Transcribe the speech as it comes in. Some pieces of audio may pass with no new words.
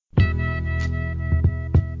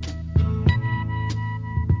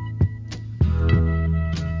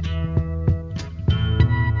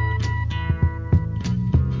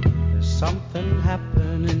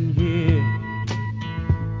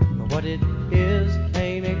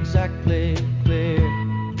exactly clear.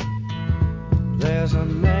 There's a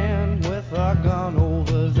man with a gun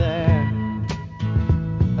over there,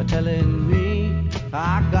 telling me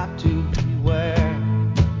I got to beware.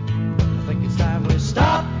 I think it's time we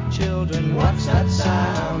stop, children. What's that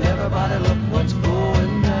sound? Everybody look what's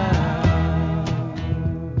going down.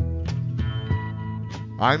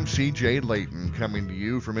 I'm CJ Layton, coming to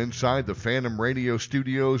you from inside the Phantom Radio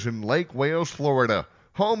studios in Lake Wales, Florida,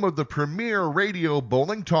 home of the premier radio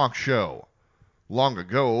bowling talk show. Long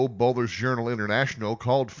ago, Bowlers Journal International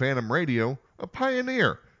called Phantom Radio a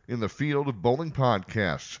pioneer in the field of bowling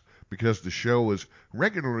podcasts because the show was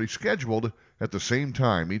regularly scheduled at the same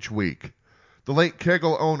time each week. The late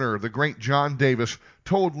Kegel owner, the great John Davis,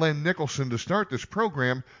 told Len Nicholson to start this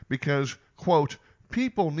program because, quote,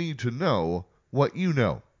 people need to know what you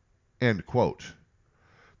know, end quote.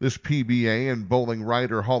 This PBA and Bowling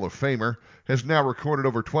Writer Hall of Famer has now recorded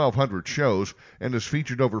over 1,200 shows and has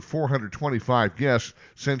featured over 425 guests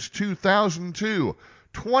since 2002.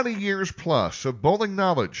 20 years plus of bowling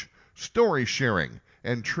knowledge, story sharing,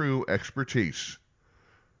 and true expertise.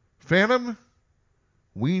 Phantom,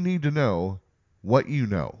 we need to know what you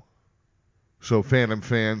know. So, Phantom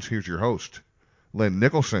fans, here's your host, Len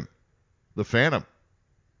Nicholson, the Phantom.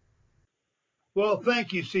 Well,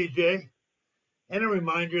 thank you, CJ. And a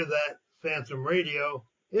reminder that Phantom Radio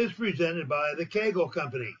is presented by the Kegel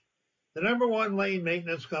Company, the #1 lane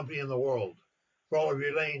maintenance company in the world. For all of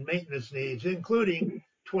your lane maintenance needs, including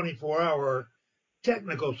 24-hour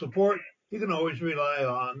technical support, you can always rely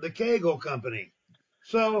on the Kegel Company.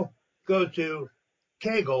 So go to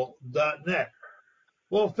kegel.net.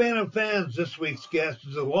 Well, Phantom fans, this week's guest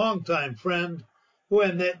is a longtime friend who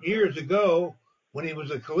I met years ago when he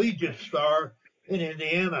was a collegiate star in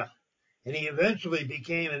Indiana. And he eventually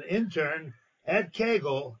became an intern at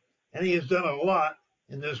Kegel, and he has done a lot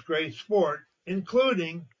in this great sport,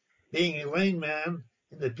 including being a lane man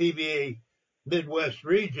in the PBA Midwest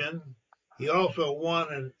region. He also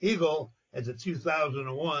won an Eagle at the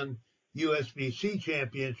 2001 USBC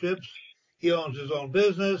Championships. He owns his own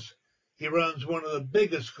business. He runs one of the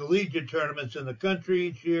biggest collegiate tournaments in the country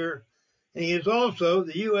each year. And he is also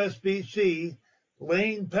the USBC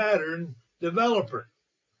lane pattern developer.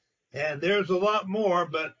 And there's a lot more,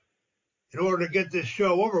 but in order to get this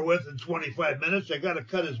show over with in 25 minutes, I got to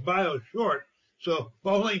cut his bio short. So,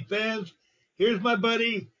 bowling fans, here's my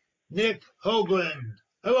buddy, Nick Hoagland.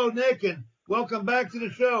 Hello, Nick, and welcome back to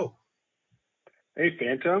the show. Hey,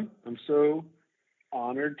 Phantom. I'm so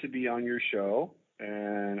honored to be on your show,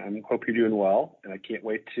 and I hope you're doing well, and I can't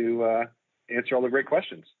wait to answer all the great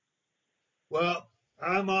questions. Well,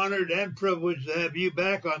 I'm honored and privileged to have you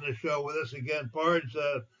back on the show with us again, Pards.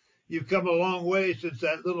 You've come a long way since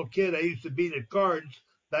that little kid I used to beat at cards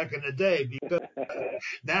back in the day, because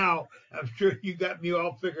now I'm sure you got me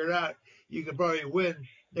all figured out. You could probably win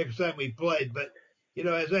next time we played. But, you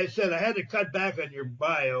know, as I said, I had to cut back on your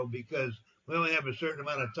bio because we only have a certain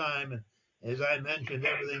amount of time. And as I mentioned,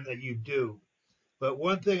 everything that you do. But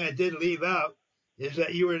one thing I did leave out is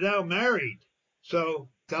that you are now married. So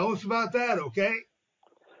tell us about that, okay?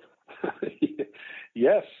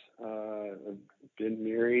 Yes. I've been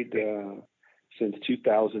married since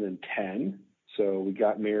 2010. So we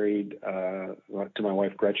got married to my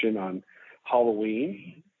wife, Gretchen, on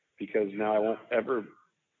Halloween, because now I won't ever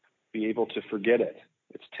be able to forget it.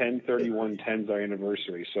 It's 10/31/10's our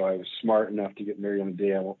anniversary. So I was smart enough to get married on a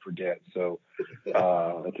day I won't forget. So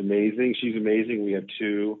it's amazing. She's amazing. We have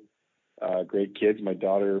two great kids. My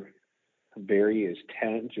daughter, Barry, is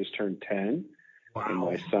 10, just turned 10. Wow. And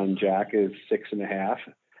my son, Jack, is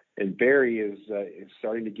 6.5. And Barry is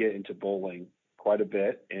starting to get into bowling quite a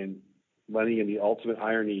bit. And Lenny, in the ultimate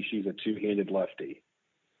irony, she's a two-handed lefty.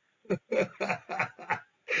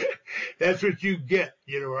 That's what you get,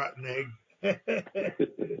 you rotten egg.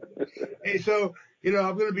 Hey, so, you know,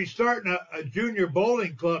 I'm going to be starting a junior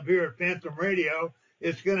bowling club here at Phantom Radio.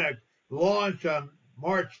 It's going to launch on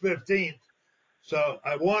March 15th. So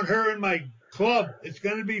I want her in my club. It's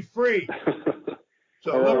going to be free.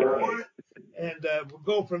 So look for it, and we'll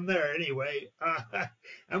go from there anyway.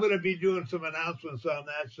 I'm going to be doing some announcements on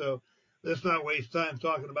that, so let's not waste time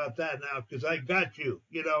talking about that now, because I got you.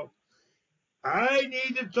 You know, I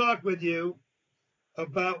need to talk with you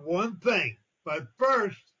about one thing. But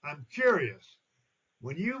first, I'm curious.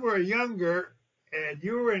 When you were younger and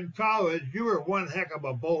you were in college, you were one heck of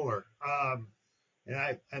a bowler. And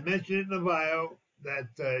I mentioned it in the bio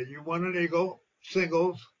that you won an Eagle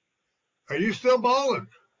singles. Are you still bowling?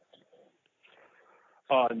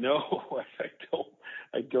 No,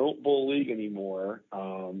 I don't bowl league anymore.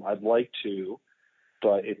 I'd like to,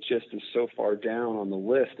 but it just is so far down on the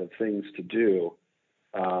list of things to do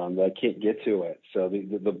that I can't get to it. So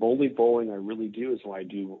the only bowling I really do is when I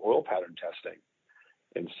do oil pattern testing.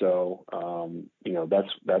 And so,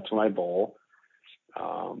 that's when I bowl.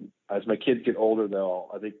 As my kids get older, though,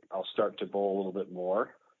 I think I'll start to bowl a little bit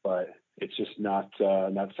more, but it's just not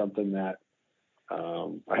something that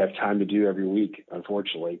I have time to do every week,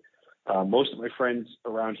 unfortunately. Most of my friends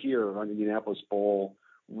around here around Indianapolis bowl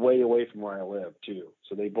way away from where I live too.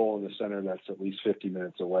 So they bowl in the center that's at least 50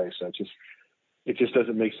 minutes away. So it just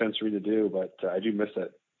doesn't make sense for me to do, but I do miss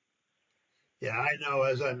it. Yeah, I know.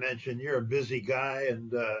 As I mentioned, you're a busy guy,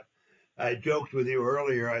 and I joked with you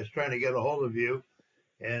earlier. I was trying to get a hold of you,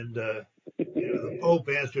 and the Pope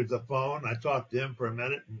answered the phone. I talked to him for a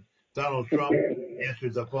minute, and Donald Trump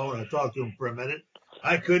answered the phone. I talked to him for a minute.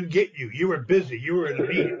 I couldn't get you. You were busy. You were in a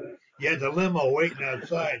meeting. You had the limo waiting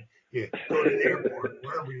outside. You go to the airport,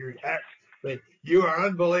 wherever you're at. But you are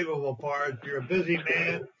unbelievable, Pards. You're a busy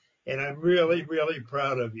man, and I'm really, really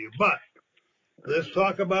proud of you. But let's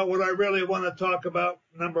talk about what I really want to talk about.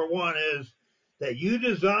 Number one is that you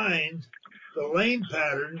designed the lane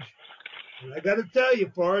patterns. And I got to tell you,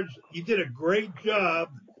 Pards, you did a great job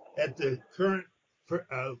at the current,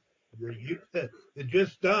 the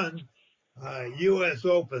just done U.S.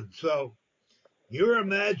 Open. So your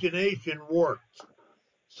imagination worked.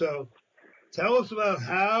 So tell us about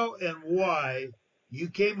how and why you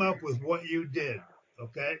came up with what you did.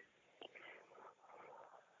 Okay.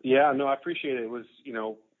 Yeah, no, I appreciate it. It was,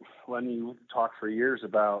 Lenny, you talked for years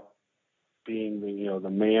about being the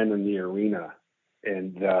man in the arena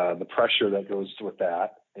and the pressure that goes with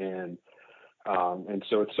that. And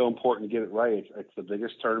so it's so important to get it right. It's the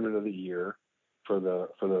biggest tournament of the year for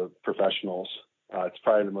the professionals. It's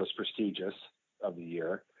probably the most prestigious of the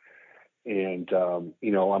year. And,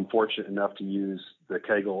 I'm fortunate enough to use the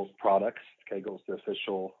Kegel products. Kegel's the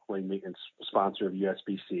official lane maintenance sponsor of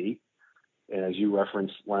USBC. And as you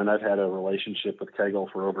referenced, Len, I've had a relationship with Kegel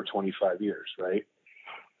for over 25 years, right?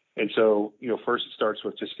 And so, first it starts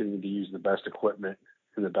with just getting to use the best equipment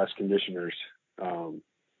and the best conditioners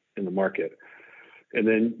in the market. And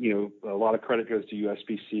then, a lot of credit goes to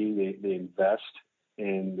USBC. They invest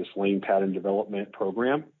in this lane pattern development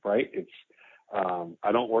program, right? It's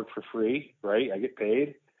I don't work for free, right? I get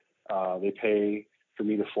paid. They pay for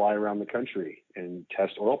me to fly around the country and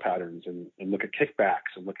test oil patterns and look at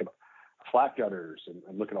kickbacks and look at flat gutters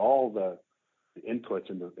and look at all the inputs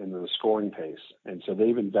in the scoring pace. And so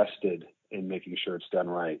they've invested in making sure it's done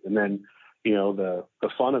right. And then, the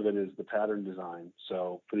fun of it is the pattern design.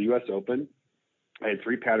 So for the U.S. Open, I had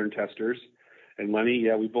 3 pattern testers. And Lenny,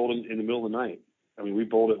 we bowled in the middle of the night. I mean, we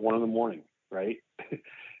bowled at 1 a.m, right?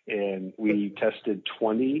 And we tested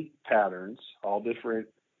 20 patterns, all different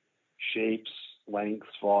shapes, lengths,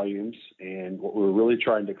 volumes. And what we're really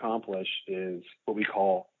trying to accomplish is what we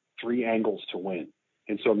call 3 angles to win.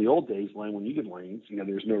 And so in the old days, Len, when you did lanes,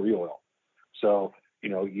 there's no re-oil. So,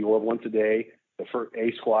 you oiled once a day. The first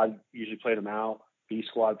A squad usually played them out. B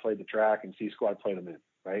squad played the track and C squad played them in,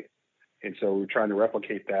 right? And so we're trying to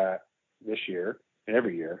replicate that this year and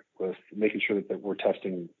every year with making sure that we're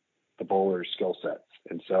testing the bowler's skill sets.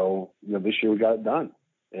 And so, this year we got it done.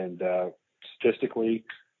 And statistically,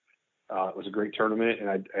 it was a great tournament. And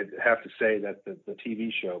I'd have to say that the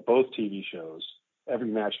TV show, both TV shows, every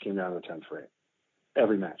match came down to the 10th frame.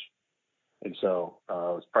 Every match. And so it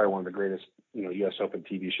was probably one of the greatest, U.S. Open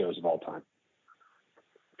TV shows of all time.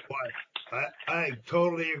 Well, I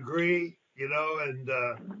totally agree, and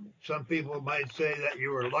some people might say that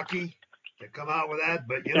you were lucky to come out with that,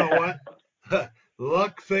 but you know what?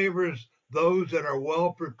 Luck favors those that are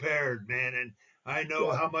well prepared, man. And I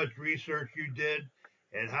know how much research you did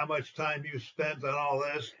and how much time you spent on all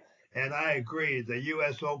this. And I agree, the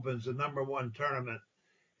U.S. Open's the #1 tournament.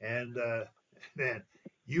 And, man,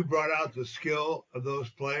 you brought out the skill of those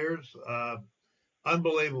players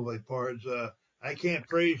unbelievably, Pards. I can't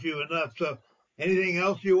praise you enough. So anything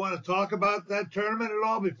else you want to talk about that tournament at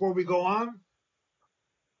all before we go on?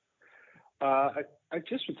 I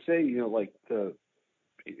just would say, the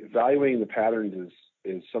evaluating the patterns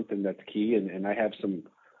is something that's key. And I have some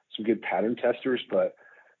good pattern testers, but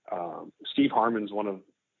Steve Harmon's one of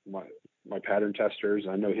my pattern testers.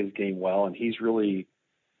 I know his game well, and he's really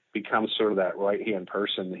become sort of that right-hand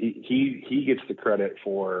person. He gets the credit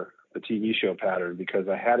for the TV show pattern because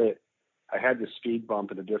I had the speed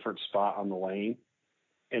bump in a different spot on the lane,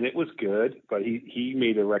 and it was good, but he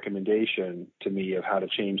made a recommendation to me of how to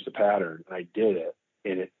change the pattern, and I did it,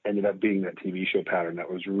 and it ended up being that TV show pattern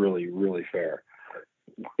that was really, really fair.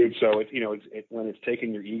 And so it's when it's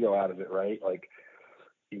taking your ego out of it, right? Like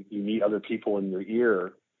you need other people in your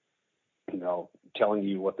ear, telling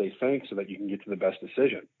you what they think so that you can get to the best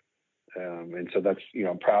decision. And so that's,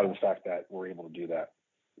 I'm proud of the fact that we're able to do that.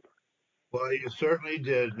 Well, you certainly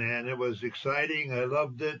did, man. It was exciting. I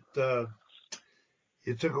loved it.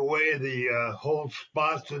 You took away the hold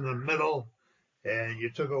spots in the middle, and you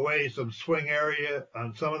took away some swing area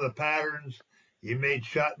on some of the patterns. You made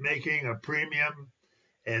shot making a premium,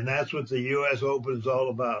 and that's what the U.S. Open's all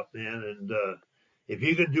about, man. And if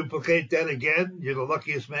you can duplicate that again, you're the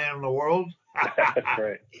luckiest man in the world. That's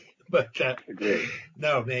right. But Agreed.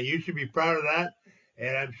 no, man, you should be proud of that.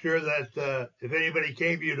 And I'm sure that if anybody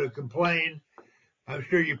came to you to complain, I'm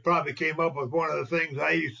sure you probably came up with one of the things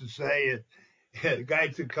I used to say.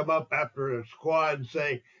 Guys would come up after a squad and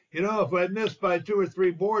say, if I missed by 2 or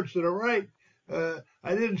 3 boards to the right,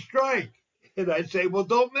 I didn't strike. And I'd say, well,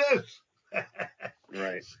 don't miss.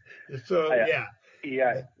 Right. So, yeah.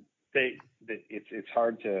 Yeah. It's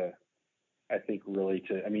hard to, I think, really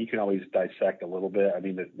you can always dissect a little bit. I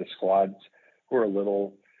mean, the squads were a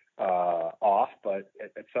little off, but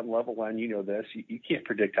at some level, Len, this, you can't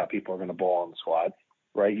predict how people are going to bowl on the squad,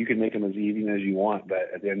 right? You can make them as even as you want, but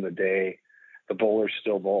at the end of the day, the bowlers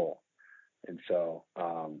still bowl. And so,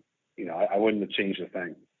 I wouldn't have changed a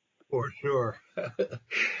thing. For sure.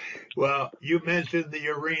 Well, you mentioned the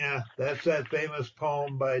arena. That's that famous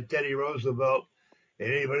poem by Teddy Roosevelt.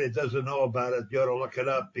 And anybody that doesn't know about it, you ought to look it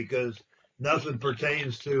up, because nothing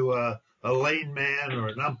pertains to a lane man or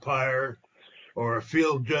an umpire or a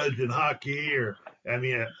field judge in hockey, or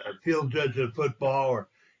a field judge in football, or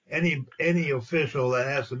any official that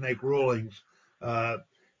has to make rulings.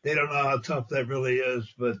 They don't know how tough that really is,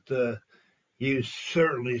 but you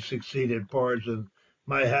certainly succeeded, Pards, and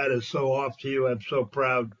my hat is so off to you. I'm so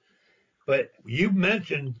proud. But you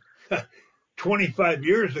mentioned 25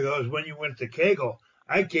 years ago is when you went to Kegel.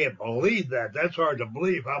 I can't believe that. That's hard to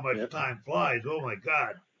believe how much time flies. Oh, my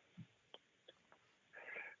God.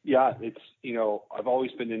 Yeah, it's, I've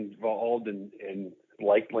always been involved in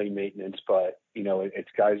like lane maintenance, but, it's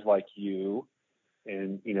guys like you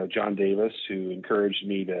and, John Davis who encouraged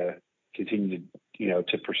me to continue to,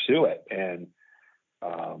 to pursue it. And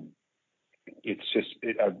it's just,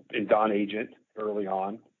 and Don Agent early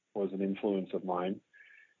on was an influence of mine.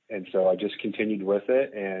 And so I just continued with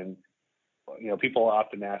it. And, people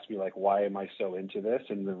often ask me, like, why am I so into this?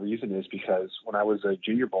 And the reason is because when I was a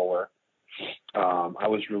junior bowler, I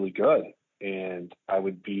was really good. And I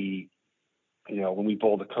would be, when we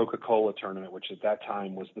bowled the Coca-Cola tournament, which at that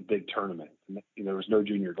time was the big tournament, there was no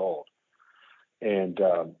junior gold. And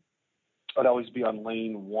I'd always be on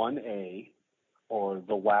lane 1A or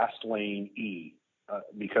the last lane E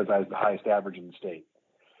because I was the highest average in the state.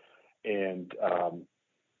 And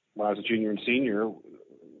when I was a junior and senior,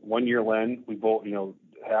 one year, Len, we bowled,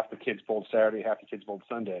 half the kids bowled Saturday, half the kids bowled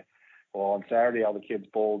Sunday. Well, on Saturday, all the kids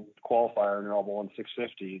bowled qualifier, and they're all bowling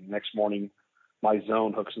 650. The next morning, my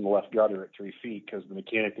zone hooks in the left gutter at 3 feet because the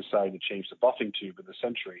mechanic decided to change the buffing tube of the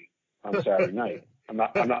Century on Saturday night. I'm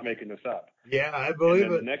not making this up. Yeah, I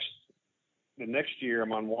believe it. The next year,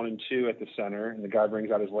 I'm on 1 and 2 at the center, and the guy brings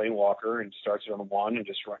out his lane walker and starts it on 1 and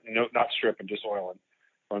just not stripping, just oiling.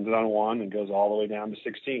 Runs it on 1 and goes all the way down to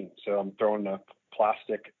 16. So I'm throwing a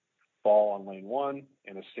plastic ball on lane 1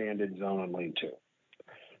 and a sanded zone on lane 2.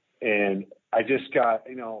 And I just got,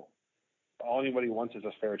 all anybody wants is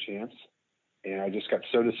a fair chance. And I just got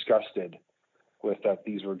so disgusted with that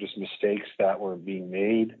these were just mistakes that were being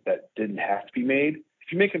made that didn't have to be made.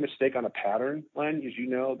 If you make a mistake on a pattern, Len, as you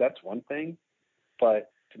know, that's one thing.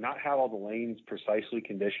 But to not have all the lanes precisely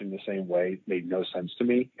conditioned the same way made no sense to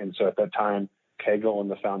me. And so at that time, Kegel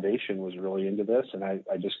and the foundation was really into this. And I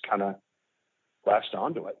just kind of latched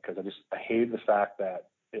onto it because I hated the fact that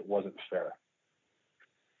it wasn't fair.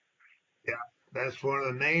 Yeah, that's one of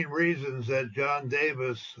the main reasons that John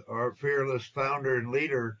Davis, our fearless founder and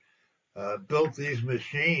leader, built these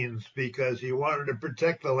machines, because he wanted to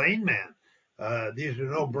protect the lane man. These are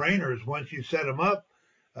no-brainers. Once you set them up,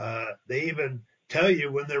 they even tell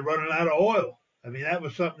you when they're running out of oil. I mean, that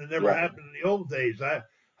was something that never happened in the old days.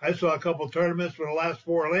 I saw a couple of tournaments where the last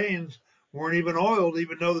 4 lanes weren't even oiled,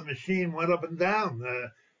 even though the machine went up and down.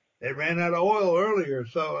 It ran out of oil earlier.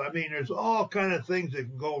 So, I mean, there's all kind of things that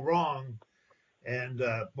can go wrong. And,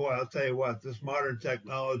 boy, I'll tell you what, this modern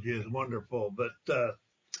technology is wonderful. But,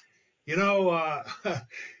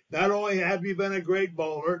 not only have you been a great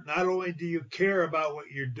bowler, not only do you care about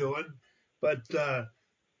what you're doing, but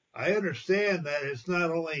I understand that it's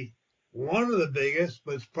not only one of the biggest,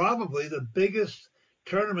 but it's probably the biggest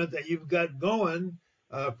tournament that you've got going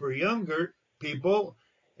for younger people.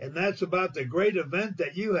 And that's about the great event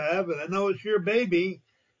that you have. And I know it's your baby.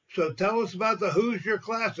 So tell us about the Hoosier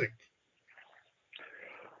Classic.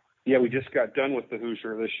 Yeah, we just got done with the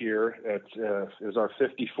Hoosier this year. It was our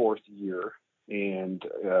 54th year, and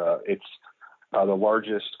it's the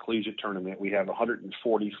largest collegiate tournament. We have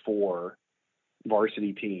 144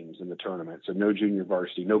 varsity teams in the tournament, so no junior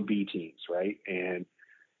varsity, no B teams, right? And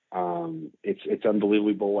it's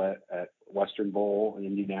unbelievable at Western Bowl in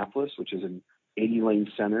Indianapolis, which is an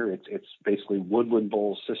 80-lane center. It's basically Woodland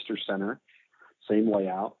Bowl's sister center, same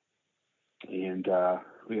layout, and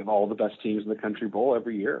we have all the best teams in the country bowl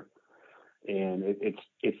every year. And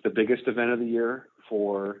it's the biggest event of the year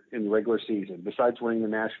in the regular season. Besides winning the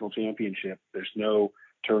national championship, there's no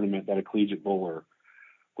tournament that a collegiate bowler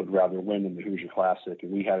would rather win than the Hoosier Classic.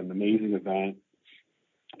 And we had an amazing event,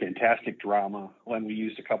 fantastic drama. When we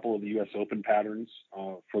used a couple of the U.S. Open patterns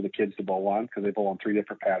for the kids to bowl on, because they bowl on 3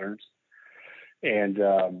 different patterns. And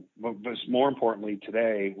but more importantly,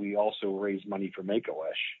 today we also raised money for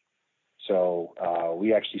Make-A-Wish. So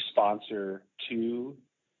we actually sponsor 2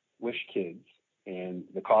 Wish kids, and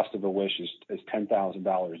the cost of a wish is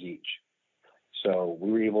 $10,000 each. So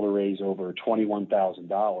we were able to raise over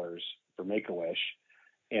 $21,000 for Make-A-Wish,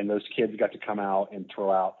 and those kids got to come out and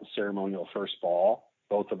throw out the ceremonial first ball,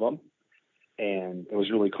 both of them. And it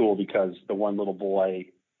was really cool because the one little boy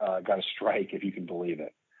got a strike, if you can believe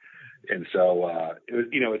it. And so it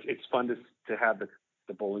was, it's fun to have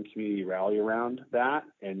the bowling community rally around that,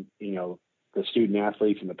 and the student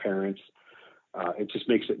athletes and the parents. It just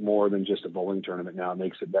makes it more than just a bowling tournament now. It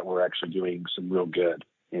makes it that we're actually doing some real good.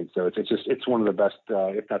 And so it's one of the best,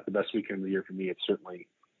 if not the best weekend of the year for me. It's certainly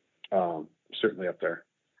up there.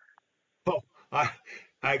 Oh,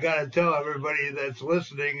 I got to tell everybody that's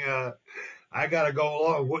listening, I got to go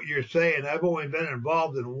along with what you're saying. I've only been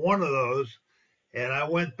involved in one of those, and I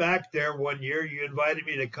went back there one year. You invited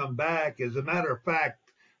me to come back. As a matter of fact,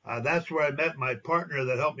 that's where I met my partner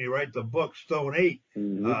that helped me write the book, Stone 8,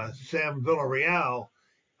 Sam Villarreal.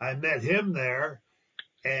 I met him there,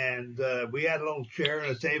 and we had a little chair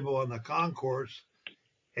and a table on the concourse,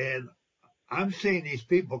 and I'm seeing these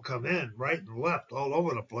people come in right and left all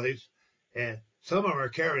over the place, and some of them are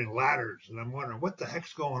carrying ladders, and I'm wondering what the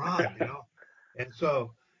heck's going on, And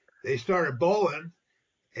so they started bowling,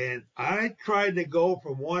 and I tried to go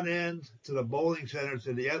from one end to the bowling center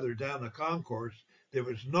to the other down the concourse. There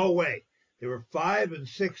was no way. They were 5 and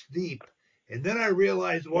 6 deep. And then I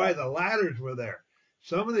realized why the ladders were there.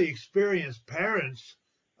 Some of the experienced parents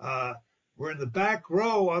were in the back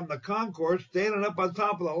row on the concourse, standing up on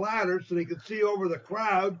top of the ladder so they could see over the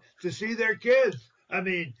crowd to see their kids. I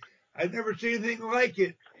mean, I've never seen anything like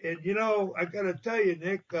it. And, I got to tell you,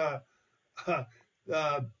 Nick,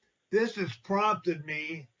 this has prompted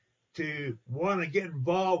me to want to get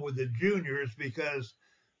involved with the juniors, because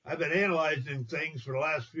I've been analyzing things for the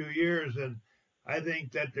last few years, and I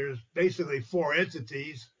think that there's basically 4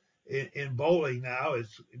 entities in bowling now.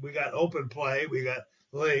 We got open play, we got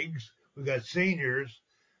leagues, we got seniors,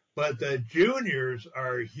 but the juniors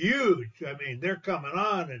are huge. I mean, they're coming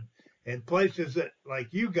on, and places that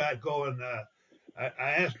like you got going. I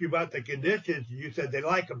asked you about the conditions, and you said they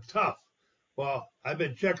like them tough. Well, I've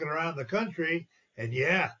been checking around the country, and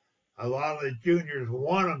a lot of the juniors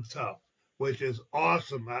want them tough, which is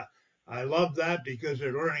awesome. I love that because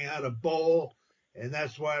they're learning how to bowl, and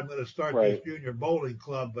that's why I'm going to start this junior bowling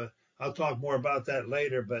club. But I'll talk more about that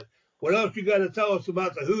later. But what else you got to tell us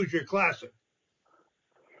about the Hoosier Classic?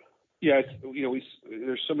 Yeah,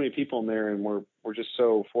 there's so many people in there, and we're just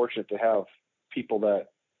so fortunate to have people that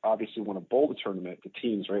obviously want to bowl the tournament, the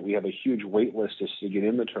teams, right? We have a huge wait list just to get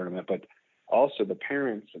in the tournament, but also the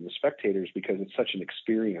parents and the spectators, because it's such an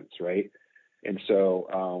experience, right? And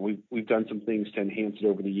so we've done some things to enhance it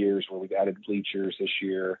over the years, where we've added bleachers this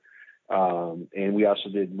year, and we also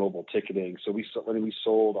did mobile ticketing. So we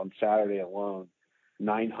sold on Saturday alone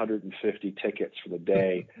 950 tickets for the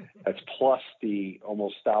day. That's plus the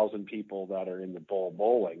almost 1,000 people that are in the bowl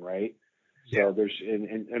bowling, right? Yeah. So there's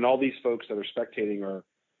and all these folks that are spectating are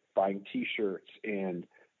buying T-shirts and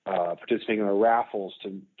participating in our raffles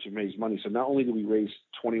to raise money. So not only do we raise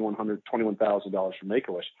 $21,000 for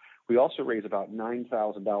Make-A-Wish, we also raise about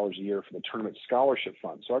 $9,000 a year for the tournament scholarship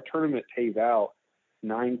fund. So our tournament pays out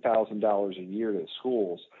 $9,000 a year to the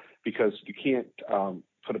schools, because you can't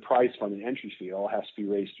put a prize fund and entry fee. It all has to be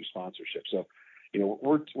raised through sponsorship. So,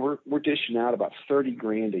 we're dishing out about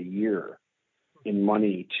 $30,000 a year in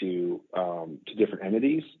money to different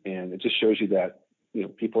entities, and it just shows you that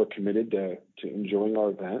people are committed to enjoying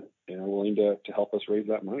our event and are willing to help us raise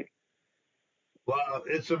that money. Well,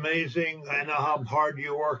 it's amazing. I know how hard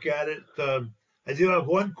you work at it. I do have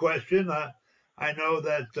one question. I know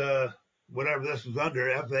that whatever this is under,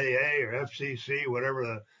 FAA or FCC,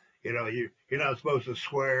 whatever you're not supposed to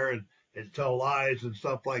swear, and and tell lies and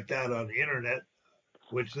stuff like that on the internet,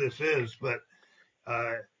 which this is. But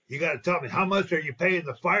you got to tell me, how much are you paying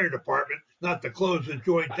the fire department not to close the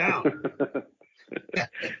joint down?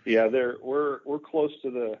 Yeah, we're close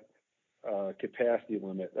to the capacity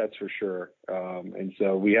limit, that's for sure. And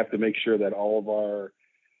so we have to make sure that all of our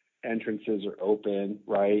entrances are open,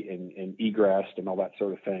 right, and egressed and all that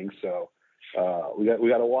sort of thing. So we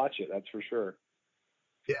got to watch it, that's for sure.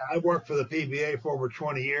 Yeah, I worked for the PBA for over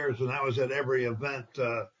 20 years, and I was at every event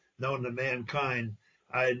known to mankind.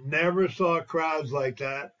 I never saw crowds like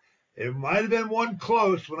that. It might have been one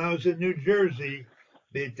close when I was in New Jersey.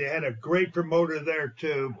 They had a great promoter there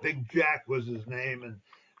too. Big Jack was his name,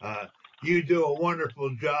 and you do a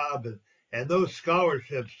wonderful job. And those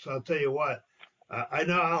scholarships, I'll tell you what, I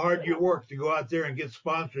know how hard you work to go out there and get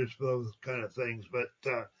sponsors for those kind of things. But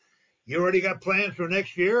you already got plans for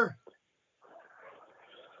next year?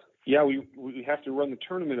 Yeah, we have to run the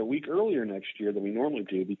tournament a week earlier next year than we normally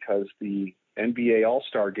do because the NBA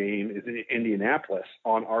All-Star Game is in Indianapolis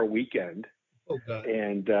on our weekend. Okay.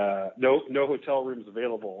 And no hotel rooms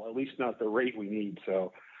available, at least not the rate we need.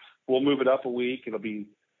 So we'll move it up a week. It'll be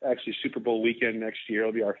actually Super Bowl weekend next year.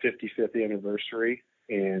 It'll be our 55th anniversary.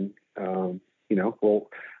 And,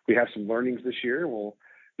 we have some learnings this year. We'll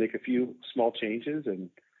make a few small changes, and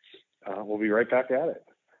we'll be right back at it.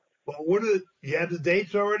 Well, you have the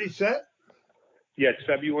dates already set? Yeah, it's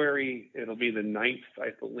February. It'll be the 9th, I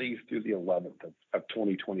believe, through the 11th of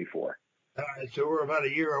 2024. All right, so we're about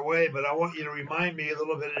a year away, but I want you to remind me a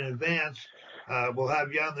little bit in advance. We'll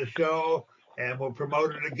have you on the show, and we'll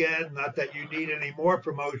promote it again. Not that you need any more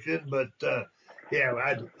promotion, but yeah,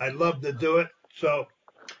 I'd love to do it. So,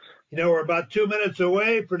 we're about 2 minutes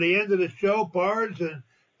away for the end of the show, Pards, and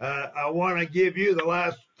I want to give you the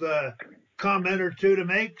last comment or two to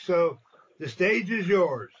make. So the stage is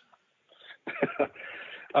yours.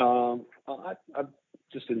 I've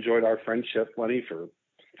just enjoyed our friendship, Lenny, for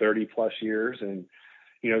 30 plus years. And,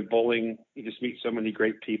 bowling, you just meet so many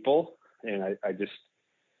great people. And I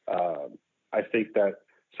think that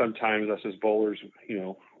sometimes us as bowlers,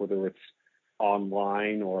 whether it's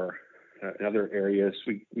online or in other areas,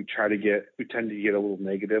 we tend to get a little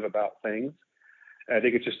negative about things. And I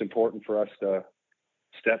think it's just important for us to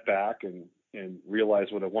step back and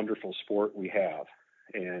realize what a wonderful sport we have,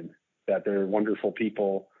 and that there are wonderful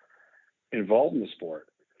people involved in the sport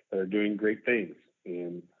that are doing great things.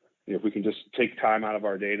 And if we can just take time out of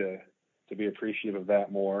our day to be appreciative of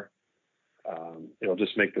that more, it'll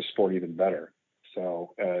just make the sport even better.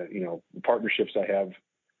 So, the partnerships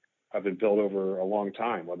have been built over a long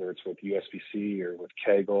time, whether it's with USBC or with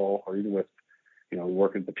Kegel or even with,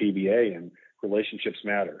 working at the PBA, and relationships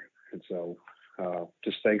matter. And so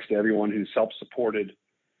just thanks to everyone who's help-supported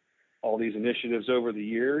all these initiatives over the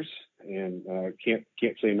years, and can't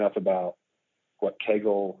say enough about what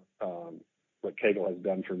Kegel has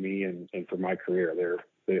done for me and for my career.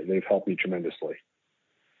 They've helped me tremendously.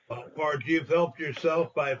 Well, Pards, you've helped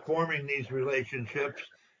yourself by forming these relationships.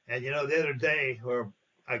 And the other day, or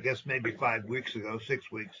I guess maybe 5 weeks ago,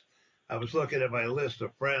 6 weeks, I was looking at my list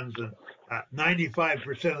of friends, and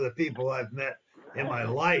 95% of the people I've met in my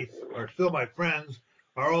life are still my friends,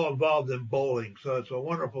 are all involved in bowling. So it's a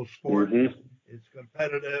wonderful sport. Mm-hmm. It's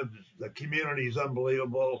competitive. The community is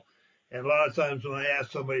unbelievable. And a lot of times when I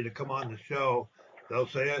ask somebody to come on the show, they'll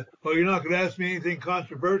say, "Oh, you're not going to ask me anything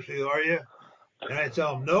controversial, are you?" And I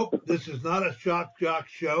tell them, "Nope, this is not a shock jock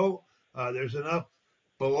show. There's enough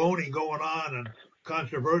baloney going on and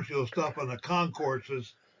controversial stuff on the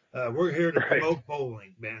concourses. We're here to promote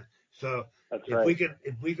bowling, man. So if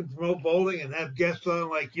we can promote bowling and have guests on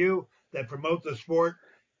like you that promote the sport,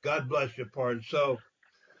 God bless you, Pards." So,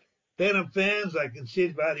 Phantom fans, I can see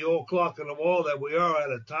by the old clock on the wall that we are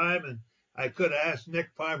out of time, and I could have asked Nick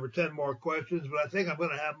 5 or 10 more questions, but I think I'm going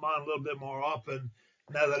to have him on a little bit more often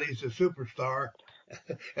now that he's a superstar,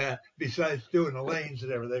 besides doing the lanes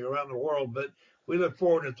and everything around the world. But we look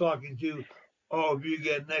forward to talking to all of you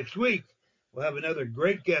again next week. We'll have another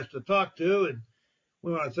great guest to talk to, and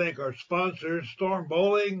we want to thank our sponsors, Storm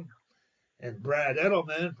Bowling and Brad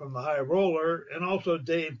Edelman from the High Roller, and also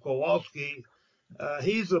Dave Kowalski.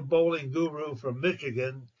 He's a bowling guru from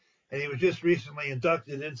Michigan, and he was just recently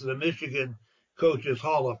inducted into the Michigan Coaches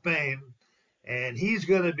Hall of Fame. And he's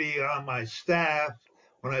going to be on my staff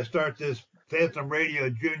when I start this Phantom Radio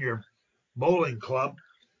Junior Bowling Club.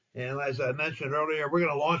 And as I mentioned earlier, we're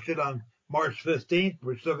going to launch it on March 15th.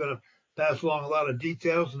 We're still going to pass along a lot of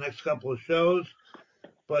details the next couple of shows.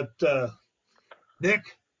 But Nick,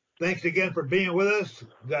 thanks again for being with us.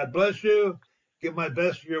 God bless you. Give my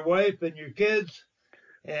best to your wife and your kids.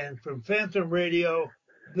 And from Phantom Radio,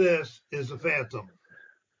 this is the Phantom.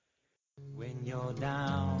 When you're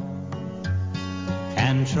down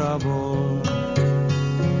and troubled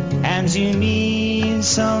and you need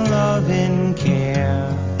some love and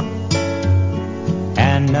care,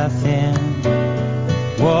 and nothing,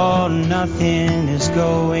 well, nothing is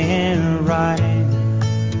going right.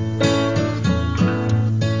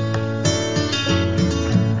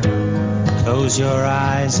 Close your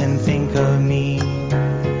eyes and think of me,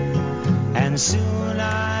 and soon